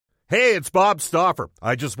Hey, it's Bob Stauffer.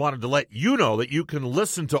 I just wanted to let you know that you can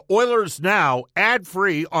listen to Oilers Now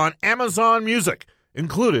ad-free on Amazon Music,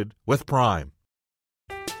 included with Prime.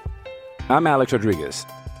 I'm Alex Rodriguez.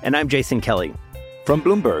 And I'm Jason Kelly. From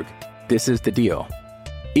Bloomberg, this is The Deal.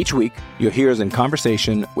 Each week, you'll hear us in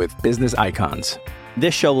conversation with business icons.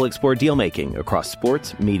 This show will explore deal-making across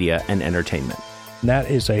sports, media, and entertainment.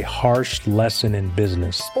 That is a harsh lesson in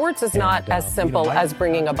business. Sports is not as simple as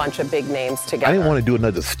bringing a bunch of big names together. I didn't want to do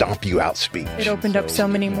another stomp you out speech. It opened up so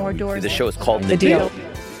many more doors. The show is called The Deal.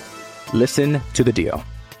 Listen to The Deal.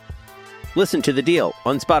 Listen to The Deal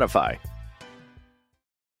on Spotify.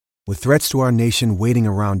 With threats to our nation waiting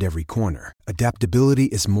around every corner, adaptability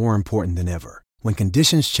is more important than ever. When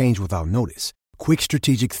conditions change without notice, quick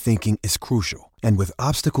strategic thinking is crucial. And with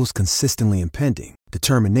obstacles consistently impending,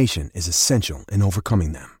 determination is essential in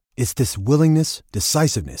overcoming them. It's this willingness,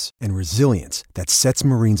 decisiveness, and resilience that sets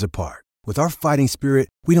Marines apart. With our fighting spirit,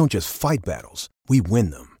 we don't just fight battles, we win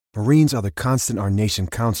them. Marines are the constant our nation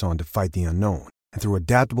counts on to fight the unknown. And through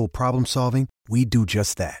adaptable problem solving, we do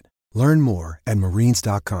just that. Learn more at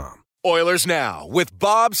marines.com. Oilers Now with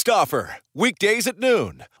Bob Stauffer. Weekdays at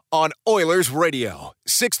noon on Oilers Radio,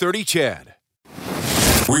 630 CHED.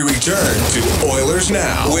 We return to Oilers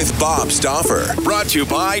Now with Bob Stauffer. Brought to you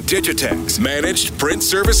by Digitex. Managed print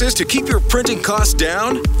services to keep your printing costs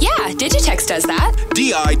down? Yeah, Digitex does that.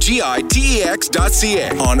 Digitex.ca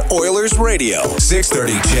on Oilers Radio,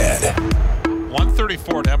 630 CHED.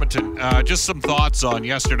 134 in Edmonton. Just some thoughts on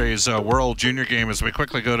yesterday's World Junior game as we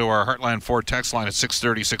quickly go to our Heartland 4 text line at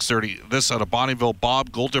 630. This out of Bonnyville.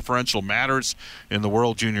 Bob, goal differential matters in the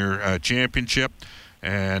World Junior Championship.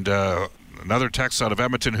 And another text out of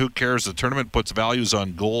Edmonton. Who cares? The tournament puts values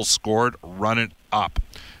on goals scored. Run it up.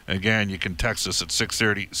 Again, you can text us at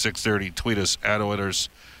 630. Tweet us at Oilers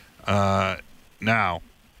Now.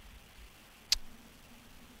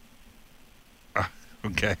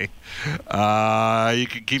 Okay. You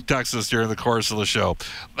can keep texting us during the course of the show.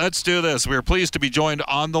 Let's do this. We are pleased to be joined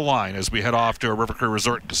on the line as we head off to a River Cree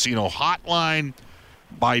Resort Casino hotline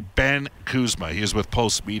by Ben Kuzma. He is with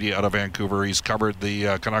Post Media out of Vancouver. He's covered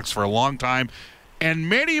the Canucks for a long time. And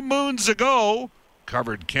many moons ago,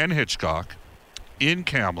 covered Ken Hitchcock in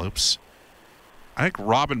Kamloops. I think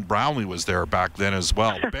Robin Brownlee was there back then as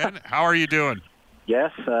well. Ben, how are you doing?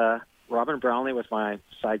 Yes, Robin Brownlee was my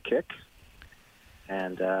sidekick.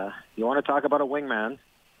 And you want to talk about a wingman?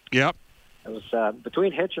 Yep. It was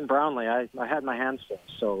between Hitch and Brownlee. I had my hands full.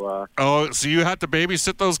 So. So you had to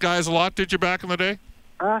babysit those guys a lot, did you, back in the day?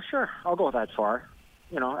 Sure. I'll go that far.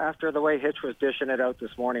 You know, after the way Hitch was dishing it out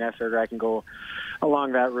this morning, I figured I can go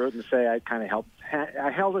along that route and say I kind of helped.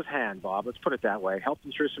 I held his hand, Bob. Let's put it that way. Helped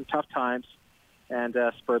him through some tough times and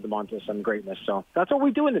spurred them on to some greatness. So that's what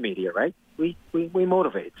we do in the media, right? We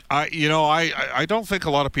motivate. I don't think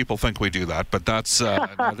a lot of people think we do that, but that's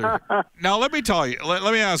another. Now, let me tell you,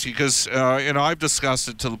 let me ask you, because, I've discussed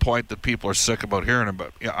it to the point that people are sick about hearing it,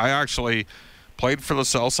 but I actually played for the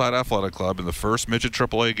Southside Athletic Club in the first midget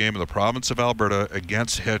AAA game in the province of Alberta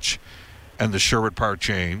against Hitch and the Sherwood Park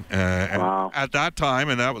chain. Wow. And at that time,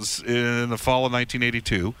 and that was in the fall of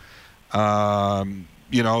 1982,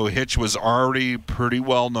 Hitch was already pretty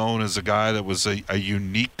well known as a guy that was a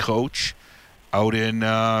unique coach out in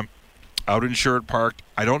Sherwood Park.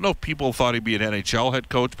 I don't know if people thought he'd be an NHL head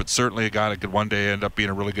coach, but certainly a guy that could one day end up being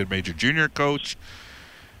a really good major junior coach.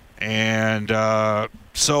 And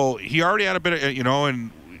so he already had a bit of, he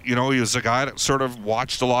was a guy that sort of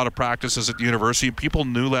watched a lot of practices at the university. People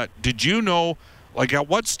knew that. Did you know, at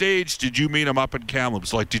what stage did you meet him up in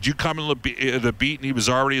Kamloops? Did you come in the beat and he was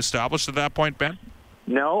already established at that point, Ben?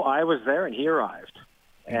 No, I was there and he arrived.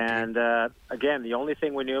 And, again, the only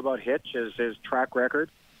thing we knew about Hitch is his track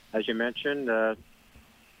record, as you mentioned,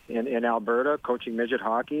 in Alberta, coaching midget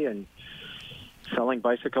hockey and selling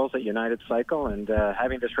bicycles at United Cycle and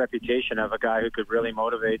having this reputation of a guy who could really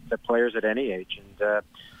motivate the players at any age. And,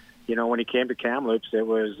 when he came to Kamloops, it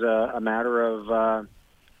was a matter of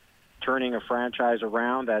turning a franchise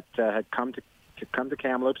around that had come to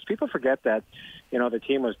Kamloops. People forget that, the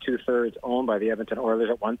team was 2/3 owned by the Edmonton Oilers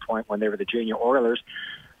at one point when they were the junior Oilers.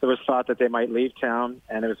 There was thought that they might leave town,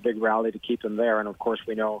 and there was a big rally to keep them there. And, of course,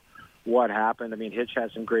 we know what happened. I mean, Hitch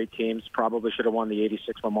had some great teams, probably should have won the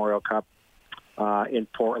 86 Memorial Cup in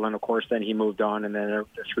Portland. Of course, then he moved on, and then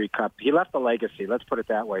the 3 Cup. He left a legacy, let's put it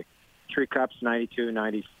that way. 3 Cups, 92,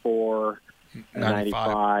 94,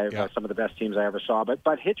 95, yeah. Some of the best teams I ever saw.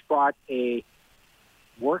 But Hitch brought a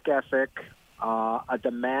work ethic, a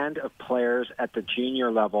demand of players at the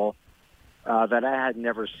junior level that I had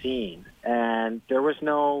never seen. And there was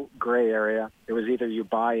no gray area. It was either you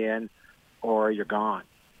buy in or you're gone.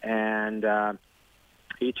 And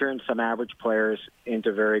He turned some average players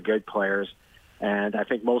into very good players. And I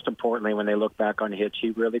think most importantly, when they look back on Hitch,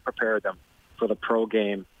 he really prepared them for the pro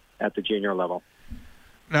game at the junior level.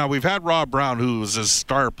 Now, we've had Rob Brown, who was a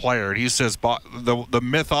star player, and he says the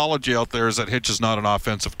mythology out there is that Hitch is not an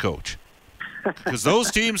offensive coach. Because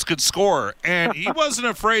those teams could score, and he wasn't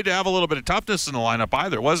afraid to have a little bit of toughness in the lineup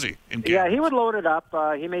either, was he? Yeah, he would load it up.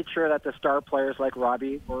 He made sure that the star players like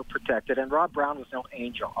Robbie were protected, and Rob Brown was no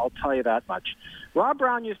angel, I'll tell you that much. Rob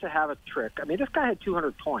Brown used to have a trick. I mean, this guy had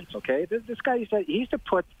 200 points, okay? This guy he used to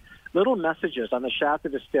put little messages on the shaft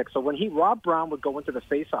of his stick. So when Rob Brown would go into the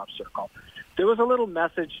face-off circle, there was a little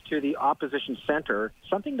message to the opposition center,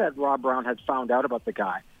 something that Rob Brown had found out about the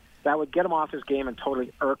guy, that would get him off his game and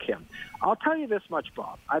totally irk him. I'll tell you this much,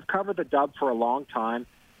 Bob. I've covered the Dub for a long time,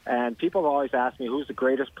 and people have always asked me, who's the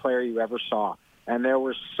greatest player you ever saw? And there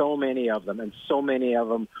were so many of them, and so many of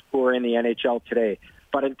them who are in the NHL today.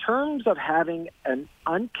 But in terms of having an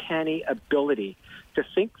uncanny ability to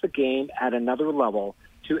think the game at another level,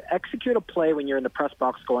 to execute a play when you're in the press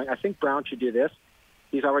box going, I think Brown should do this,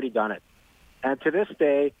 he's already done it. And to this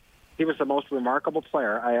day, he was the most remarkable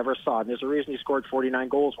player I ever saw. And there's a reason he scored 49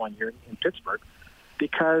 goals one year in Pittsburgh,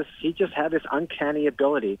 because he just had this uncanny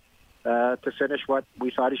ability to finish what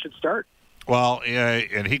we thought he should start. Well,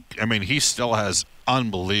 and he still has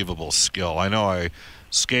unbelievable skill. I know I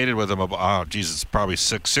skated with him about, it's probably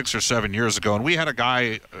six or 7 years ago, and we had a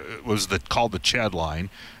guy called the Chad line,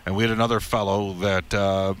 and we had another fellow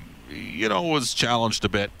that was challenged a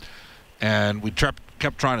bit, and we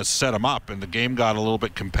kept trying to set him up, and the game got a little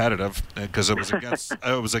bit competitive because it was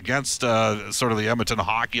against sort of the Edmonton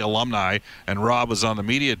hockey alumni, and Rob was on the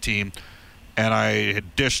media team, and I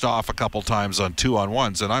had dished off a couple times on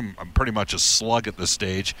 2-on-1s, and I'm pretty much a slug at this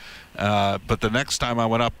stage. But the next time I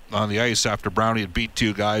went up on the ice after Brownie had beat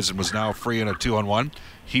two guys and was now free in a 2-on-1,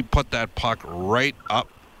 he put that puck right up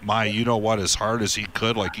my you-know-what as hard as he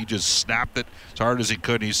could. Like, he just snapped it as hard as he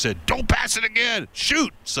could, and he said, "Don't pass it again,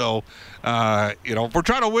 shoot!" So, we're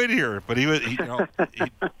trying to win here. But he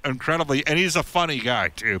incredibly, and he's a funny guy,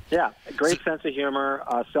 too. Yeah, great sense of humor,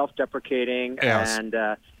 self-deprecating, yes. And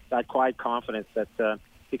that quiet confidence that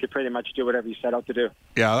he could pretty much do whatever he set out to do.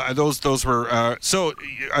 Yeah, those were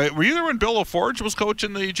were you there when Bill LaForge was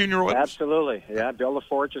coaching the junior Oilers? Absolutely, yeah. Bill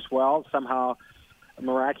LaForge as well. Somehow,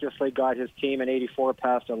 miraculously got his team in '84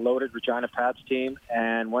 past a loaded Regina Pats team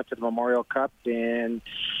and went to the Memorial Cup in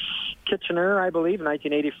Kitchener, I believe, in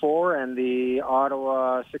 1984, and the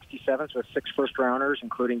Ottawa 67s with 6 first-rounders,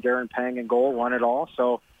 including Darren Pang in goal, won it all.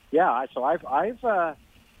 So, yeah, I've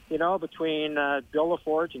between Bill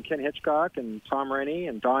LaForge and Ken Hitchcock and Tom Rennie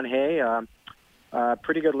and Don Hay,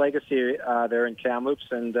 pretty good legacy there in Kamloops,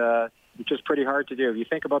 and which is pretty hard to do. If you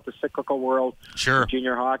think about the cyclical world sure. of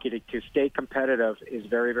junior hockey, to stay competitive is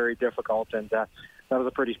very, very difficult, and that was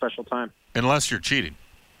a pretty special time. Unless you're cheating.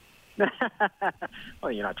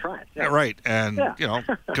 Well, you're not trying. Yeah, right. And,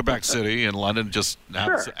 Quebec City and London just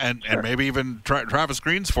have, sure. and maybe even Travis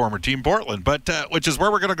Green's former team, Portland, but which is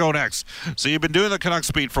where we're going to go next. So you've been doing the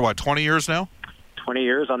Canucks beat for, 20 years now? 20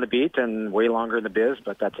 years on the beat and way longer in the biz,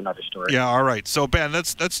 but that's another story. Yeah, all right. So, Ben,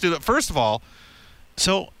 let's do that. First of all,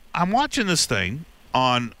 so I'm watching this thing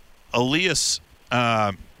on Elias,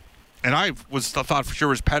 and I thought for sure it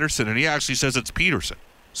was Pettersson, and he actually says it's Peterson.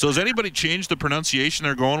 So has anybody changed the pronunciation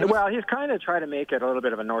they're going with? Well, he's kind of trying to make it a little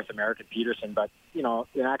bit of a North American Peterson, but,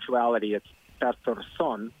 in actuality, it's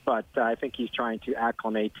Pettersson. But I think he's trying to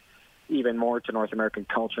acclimate even more to North American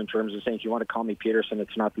culture in terms of saying, if you want to call me Peterson,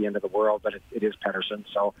 it's not the end of the world, but it is Pettersson.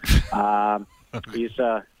 So he's,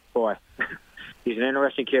 he's an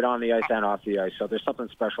interesting kid on the ice and off the ice, so there's something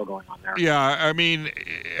special going on there. Yeah, I mean,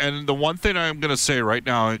 and the one thing I'm going to say right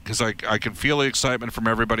now, because I can feel the excitement from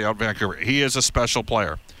everybody out in Vancouver, he is a special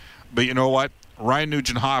player. But you know what? Ryan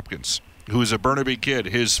Nugent-Hopkins, who is a Burnaby kid,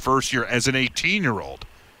 his first year as an 18-year-old,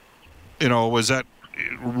 was at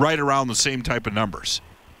right around the same type of numbers.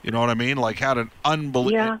 You know what I mean? Like, had an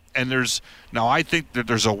unbelievable. Yeah. And I think that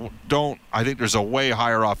there's a way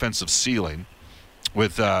higher offensive ceiling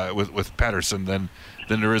with Pettersson than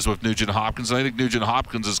there is with Nugent-Hopkins. And I think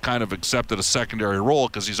Nugent-Hopkins has kind of accepted a secondary role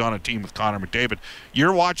because he's on a team with Connor McDavid.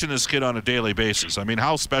 You're watching this kid on a daily basis. I mean,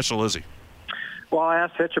 how special is he? Well, I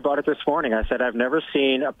asked Hitch about it this morning. I said, I've never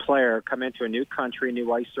seen a player come into a new country,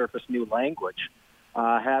 new ice surface, new language,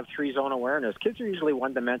 have 3-zone awareness. Kids are usually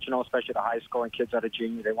one-dimensional, especially the high-scoring kids out of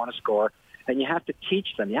junior. They want to score, and you have to teach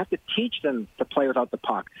them. You have to teach them to play without the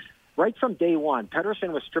puck. Right from day one,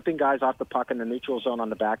 Pettersson was stripping guys off the puck in the neutral zone on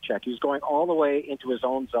the back check. He was going all the way into his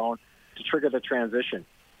own zone to trigger the transition.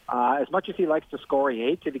 As much as he likes to score, he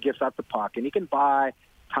hates if he gives up the puck, and he can buy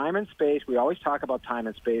time and space. We always talk about time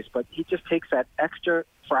and space, but he just takes that extra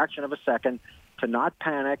fraction of a second to not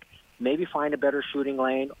panic, maybe find a better shooting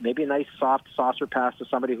lane, maybe a nice soft saucer pass to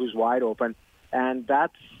somebody who's wide open. And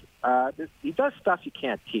that's he does stuff you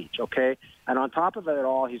can't teach, okay? And on top of it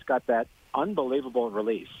all, he's got that unbelievable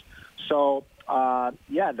release. So, the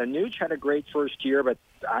Nuge had a great first year, but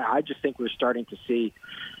I just think we're starting to see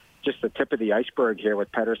just the tip of the iceberg here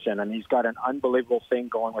with Pettersson. And he's got an unbelievable thing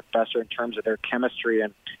going with Besser in terms of their chemistry.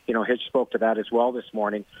 And, Hitch spoke to that as well this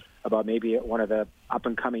morning about maybe one of the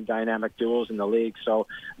up-and-coming dynamic duels in the league. So,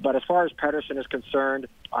 but as far as Pettersson is concerned,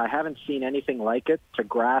 I haven't seen anything like it to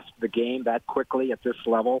grasp the game that quickly at this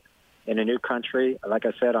level in a new country, like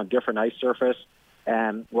I said, on different ice surface.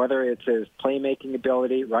 And whether it's his playmaking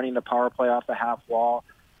ability, running the power play off the half wall,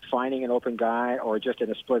 finding an open guy, or just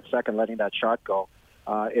in a split second letting that shot go,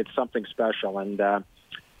 it's something special. And,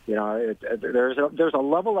 there's a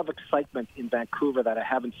level of excitement in Vancouver that I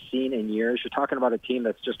haven't seen in years. You're talking about a team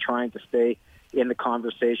that's just trying to stay in the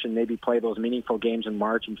conversation, maybe play those meaningful games in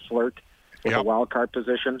March and flirt with a wild card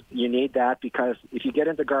position. You need that because if you get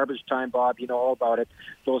into garbage time, Bob, you know all about it.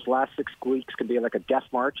 Those last 6 weeks can be like a death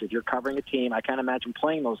march. If you're covering a team, I can't imagine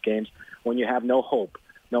playing those games when you have no hope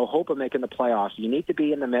of making the playoffs. You need to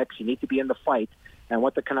be in the mix. You need to be in the fight. And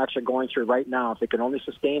what the Canucks are going through right now, if they can only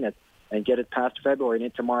sustain it and get it past February and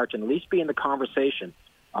into March and at least be in the conversation,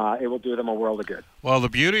 it will do them a world of good. Well, the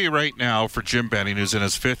beauty right now for Jim Benning, who's in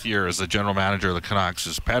his 5th year as the general manager of the Canucks,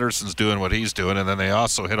 is Pettersson's doing what he's doing, and then they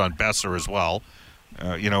also hit on Besser as well.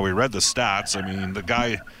 We read the stats. I mean, the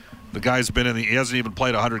guy's been he hasn't even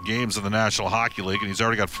played 100 games in the National Hockey League, and he's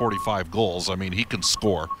already got 45 goals. I mean, he can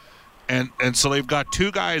score. And so they've got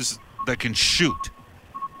 2 guys that can shoot.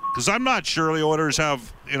 Because I'm not sure the Oilers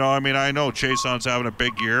have, I know Chason's having a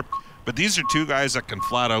big year, but these are 2 guys that can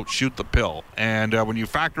flat out shoot the pill. And when you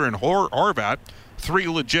factor in Horvat, 3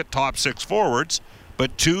 legit top 6 forwards,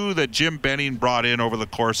 but 2 that Jim Benning brought in over the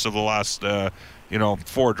course of the last,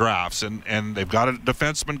 4 drafts. And they've got a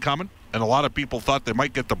defenseman coming, and a lot of people thought they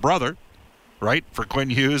might get the brother, right, for Quinn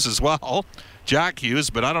Hughes as well, Jack Hughes,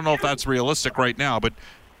 but I don't know if that's realistic right now. But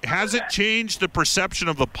has it changed the perception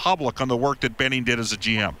of the public on the work that Benning did as a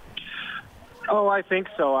GM? Oh, I think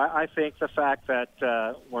so. I think the fact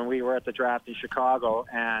that when we were at the draft in Chicago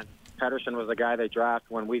and Pettersson was the guy they drafted,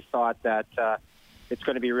 when we thought that it's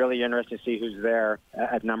going to be really interesting to see who's there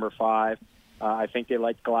at number 5. I think they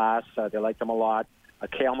liked Glass. They liked him a lot.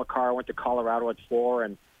 Cale Makar went to Colorado at 4,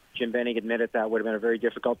 and Jim Benning admitted that would have been a very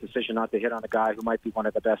difficult decision not to hit on a guy who might be one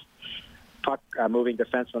of the best puck-moving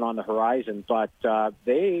defensemen on the horizon. But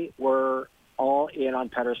they were all in on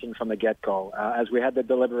Pettersson from the get-go. As we had the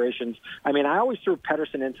deliberations, I always threw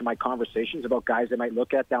Pettersson into my conversations about guys they might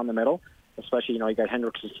look at down the middle, especially, you got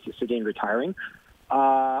Henrik Sedin retiring.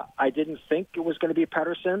 I didn't think it was going to be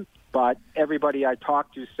Pettersson, but everybody I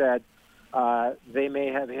talked to said they may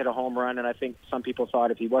have hit a home run, and I think some people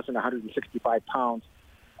thought if he wasn't 165 pounds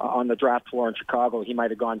on the draft floor in Chicago, he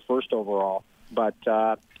might have gone first overall. But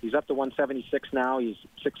he's up to 176 now. He's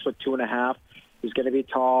 6'2.5". He's going to be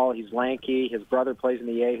tall. He's lanky. His brother plays in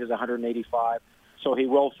the A, who's 185. So he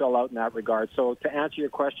will fill out in that regard. So to answer your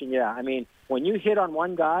question, yeah, when you hit on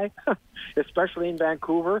one guy, especially in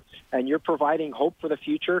Vancouver, and you're providing hope for the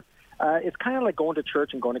future, it's kind of like going to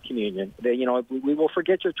church and going to communion. We will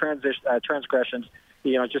forget your transgressions.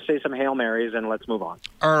 Just say some Hail Marys and let's move on.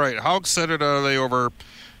 All right. How excited are they over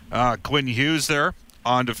Quinn Hughes there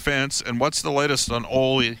on defense? And what's the latest on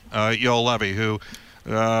Olli Juolevi, who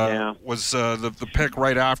was the pick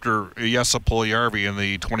right after Jesse Puljujärvi in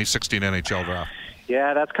the 2016 NHL draft?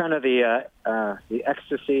 Yeah, that's kind of the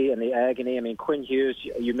ecstasy and the agony. Quinn Hughes,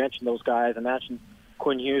 you mentioned those guys. Imagine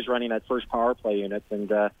Quinn Hughes running that first power play unit. And,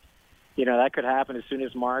 that could happen as soon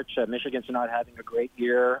as March. Michigan's not having a great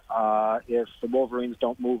year. If the Wolverines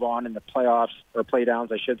don't move on in the playoffs, or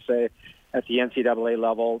playdowns, I should say, at the NCAA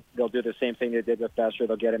level, they'll do the same thing they did with Besser.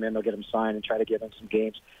 They'll get him in, they'll get him signed, and try to give him some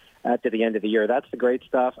games to the end of the year. That's the great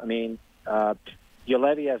stuff.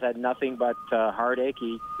 Juolevi has had nothing but heartache.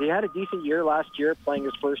 He had a decent year last year, playing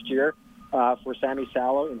his first year for Sami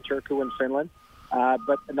Salo in Turku in Finland.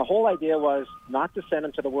 But the whole idea was not to send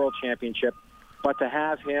him to the World Championship, but to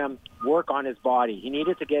have him work on his body. He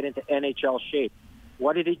needed to get into NHL shape.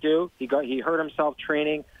 What did he do? He hurt himself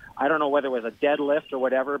training. I don't know whether it was a deadlift or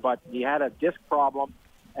whatever, but he had a disc problem.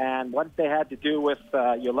 And what they had to do with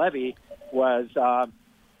Juolevi was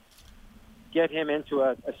get him into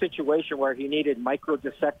a situation where he needed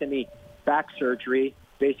microdiscectomy back surgery,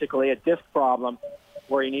 basically a disc problem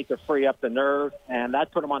where you need to free up the nerve, and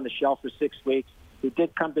that put him on the shelf for 6 weeks. He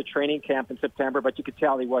did come to training camp in September, but you could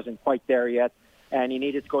tell he wasn't quite there yet, and he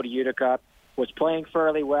needed to go to Utica. was playing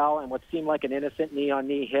fairly well, and what seemed like an innocent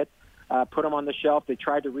knee-on-knee hit put him on the shelf. They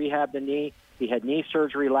tried to rehab the knee. He had knee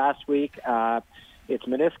surgery last week. It's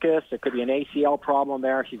meniscus. It could be an ACL problem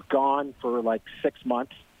there. He's gone for like 6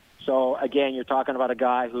 months. So, again, you're talking about a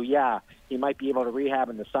guy who, he might be able to rehab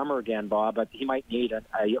in the summer again, Bob, but he might need a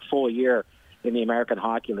full year in the American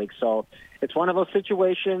Hockey League. So it's one of those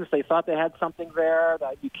situations. They thought they had something there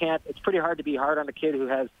that you can't. It's pretty hard to be hard on a kid who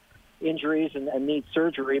has injuries and needs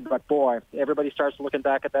surgery. But, boy, everybody starts looking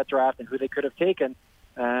back at that draft and who they could have taken.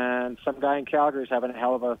 And some guy in Calgary is having a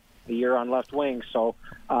hell of a year on left wing. So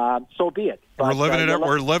so be it. But,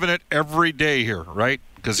 we're living it every day here, right?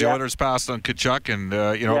 Because the Oilers passed on Kachuk and,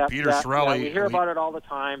 Peter Chiarelli. Yeah, we hear about it all the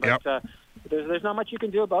time, but there's not much you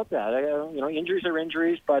can do about that. Injuries are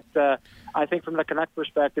injuries, but I think from the Canuck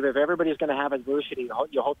perspective, if everybody's going to have adversity,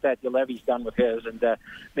 you hope that Julevi's done with his, and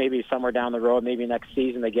maybe somewhere down the road, maybe next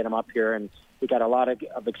season, they get him up here. And we got a lot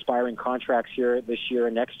of expiring contracts here this year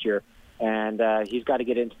and next year. And he's got to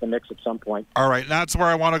get into the mix at some point. All right, that's where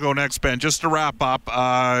I want to go next, Ben. Just to wrap up,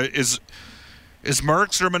 is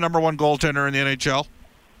Markstrom a number one goaltender in the NHL?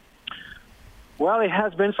 Well, he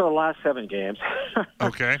has been for the last 7 games.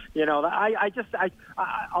 Okay.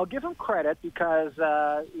 I'll give him credit because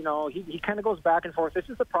he kind of goes back and forth. This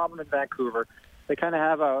is the problem in Vancouver. They kind of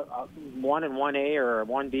have a 1 and 1A or a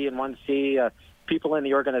 1B and 1C. People in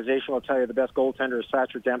the organization will tell you the best goaltender is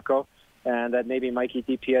Thatcher Demko. And that maybe Mikey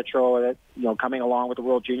DiPietro, coming along with the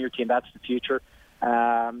World Junior team, that's the future.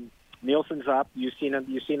 Nielsen's up. You've seen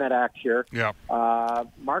that act here. Yeah.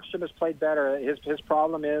 Markstrom has played better. His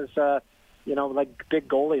problem is, like big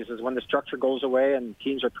goalies, is when the structure goes away and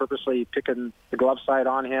teams are purposely picking the glove side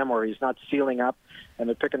on him, or he's not sealing up and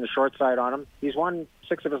they're picking the short side on him. He's won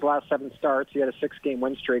 6 of his last 7 starts. He had a 6-game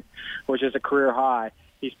win streak, which is a career high.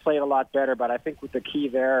 He's played a lot better, but I think the key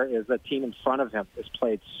there is the team in front of him has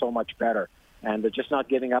played so much better, and they're just not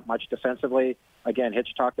giving up much defensively. Again, Hitch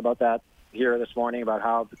talked about that here this morning, about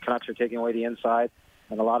how the Canucks are taking away the inside,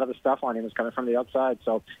 and a lot of the stuff on him is coming from the outside.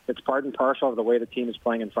 So it's part and parcel of the way the team is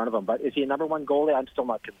playing in front of him. But is he a number one goalie? I'm still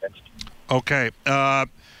not convinced. Okay.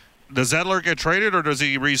 Does Edler get traded, or does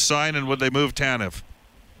he re-sign, and would they move Tanev?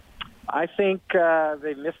 I think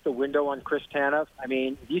they missed the window on Chris Tanev. I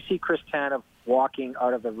mean, if you see Chris Tanev walking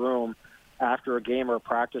out of the room after a game or a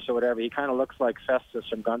practice or whatever, he kind of looks like Festus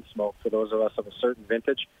from Gunsmoke for those of us of a certain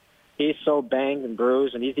vintage. He's so banged and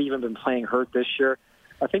bruised, and he's even been playing hurt this year.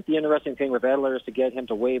 I think the interesting thing with Edler is to get him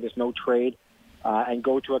to waive his no trade and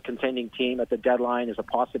go to a contending team at the deadline is a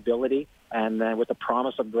possibility, and then with the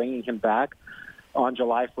promise of bringing him back on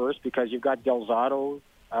July 1st, because you've got Del Zotto,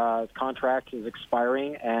 his contract is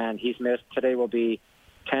expiring, and he's missed, today will be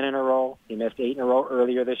 10 in a row. He missed 8 in a row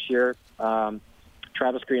earlier this year.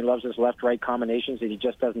 Travis Green loves his left-right combinations, and he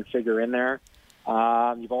just doesn't figure in there.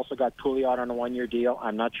 You've also got Pouliot on a 1-year deal.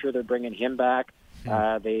 I'm not sure they're bringing him back.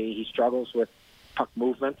 He struggles with puck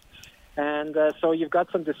movement. And so you've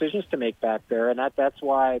got some decisions to make back there, and that's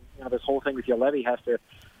why this whole thing with Julevi has to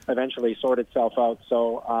eventually sort itself out.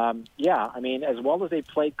 So, I mean, as well as they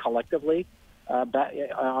played collectively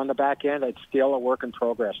on the back end, it's still a work in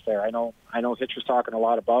progress there. I know Hitch was talking a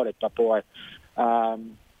lot about it, but boy,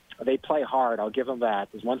 they play hard. I'll give them that.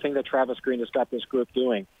 There's one thing that Travis Green has got this group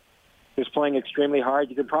doing. He's playing extremely hard.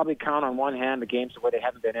 You can probably count on one hand the games where they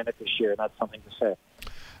haven't been in it this year, and that's something to say.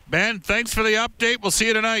 Ben, thanks for the update. We'll see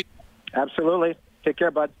you tonight. Absolutely. Take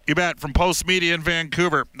care, bud. You bet. From Post Media in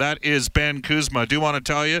Vancouver, that is Ben Kuzma. I do want to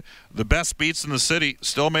tell you, the best beats in the city,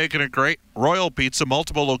 still making it great. Royal Pizza,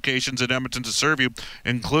 multiple locations in Edmonton to serve you,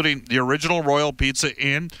 including the original Royal Pizza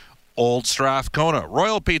in Old Strathcona.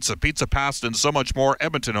 Royal Pizza, pizza, pasta, and so much more.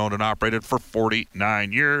 Edmonton owned and operated for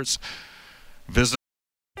 49 years. Visit.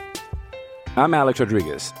 I'm Alex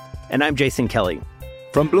Rodriguez. And I'm Jason Kelly.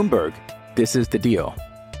 From Bloomberg, this is The Deal.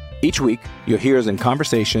 Each week, you'll hear us in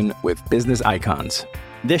conversation with business icons.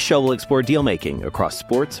 This show will explore deal-making across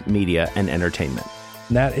sports, media, and entertainment.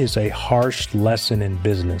 That is a harsh lesson in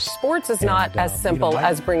business. Sports is not as simple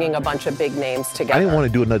as bringing a bunch of big names together. I didn't want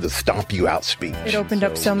to do another stomp you out speech. It opened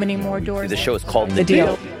up so many more doors. The show is called The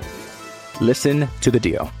Deal. Listen to The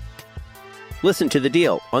Deal. Listen to The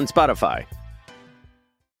Deal on Spotify.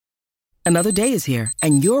 Another day is here,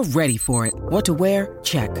 and you're ready for it. What to wear?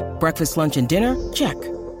 Check. Breakfast, lunch, and dinner? Check.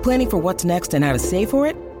 Planning for what's next and how to save for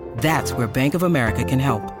it? That's where Bank of America can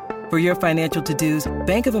help. For your financial to-dos,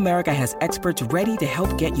 Bank of America has experts ready to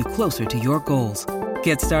help get you closer to your goals.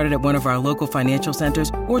 Get started at one of our local financial centers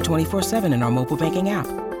or 24/7 in our mobile banking app.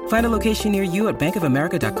 Find a location near you at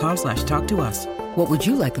bankofamerica.com/talktous. What would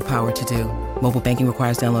you like the power to do? Mobile banking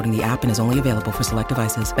requires downloading the app and is only available for select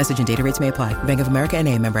devices. Message and data rates may apply. Bank of America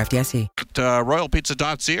N.A., member FDIC.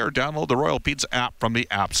 RoyalPizza.ca or download the Royal Pizza app from the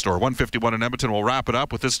App Store. 151 in Edmonton. We'll wrap it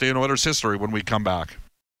up with this day in Oilers history when we come back.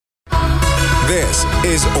 This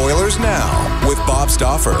is Oilers Now with Bob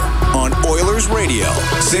Stauffer on Oilers Radio,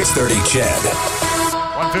 630 CHED.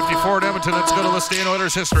 154 in Edmonton. Let's go to this day in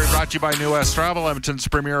Oilers history, brought to you by New West Travel, Edmonton's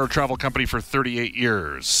premier travel company for 38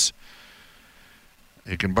 years.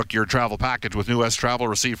 You can book your travel package with New West Travel.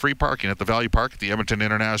 Receive free parking at the Value Park at the Edmonton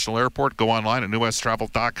International Airport. Go online at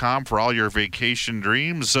newwesttravel.com for all your vacation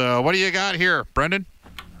dreams. What do you got here, Brendan?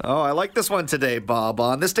 Oh, I like this one today, Bob.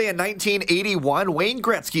 On this day in 1981, Wayne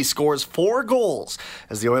Gretzky scores 4 goals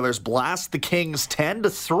as the Oilers blast the Kings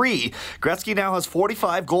 10-3. Gretzky now has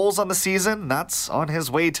 45 goals on the season. That's on his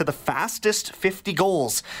way to the fastest 50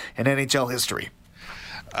 goals in NHL history.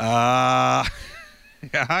 Yeah,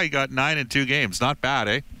 he got 9 in 2 games. Not bad,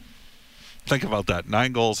 eh? Think about that.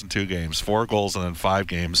 9 goals in 2 games, 4 goals and then 5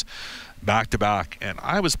 games back-to-back. And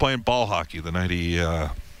I was playing ball hockey the night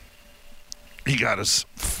he got us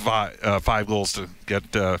 5 goals to get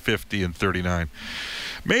 50 and 39.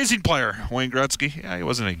 Amazing player, Wayne Gretzky. Yeah, he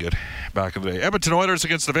wasn't any good back in the day. Edmonton Oilers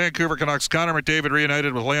against the Vancouver Canucks. Connor McDavid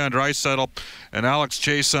reunited with Leon Draisaitl and Alex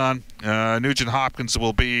Chiasson. Nugent Hopkins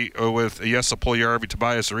will be with Jesse Puljujarvi,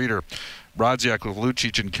 Tobias Rieder. Brodziak with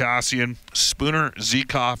Lucic and Cassian. Spooner,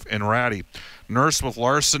 Zykov, and Ratty. Nurse with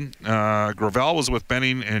Larson. Gravel was with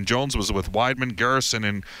Benning, and Jones was with Weidman. Garrison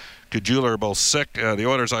and Kajula are both sick. The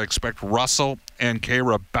Oilers, I expect Russell and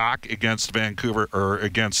Kara back against Vancouver or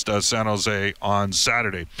against San Jose on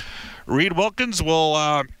Saturday. Reed Wilkins will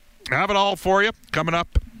have it all for you coming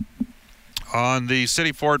up on the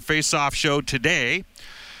City Ford Face-Off show today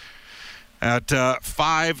at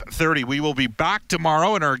 5:30. We will be back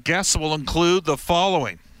tomorrow, and our guests will include the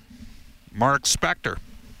following: Mark Spector,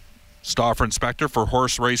 Stauffer Inspector for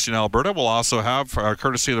Horse Racing Alberta. We'll also have,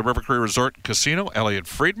 courtesy of the River Cree Resort and Casino, Elliot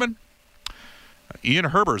Friedman. Ian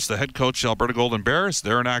Herbers, the head coach of Alberta Golden Bears.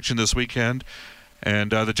 They're in action this weekend.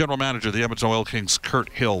 And the general manager of the Edmonton Oil Kings, Kurt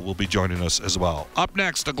Hill, will be joining us as well. Up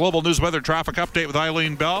next, a global news weather traffic update with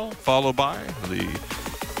Eileen Bell, followed by the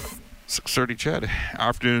 6:30 CHED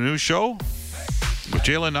afternoon news show with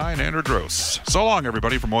Jalen Nye and Andrew Drost. So long,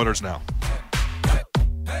 everybody, from Oilers Now.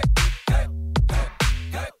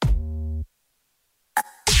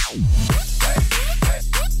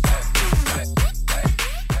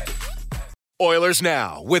 Oilers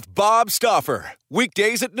Now with Bob Stauffer.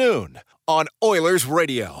 Weekdays at noon on Oilers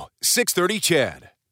Radio, 630 CHED.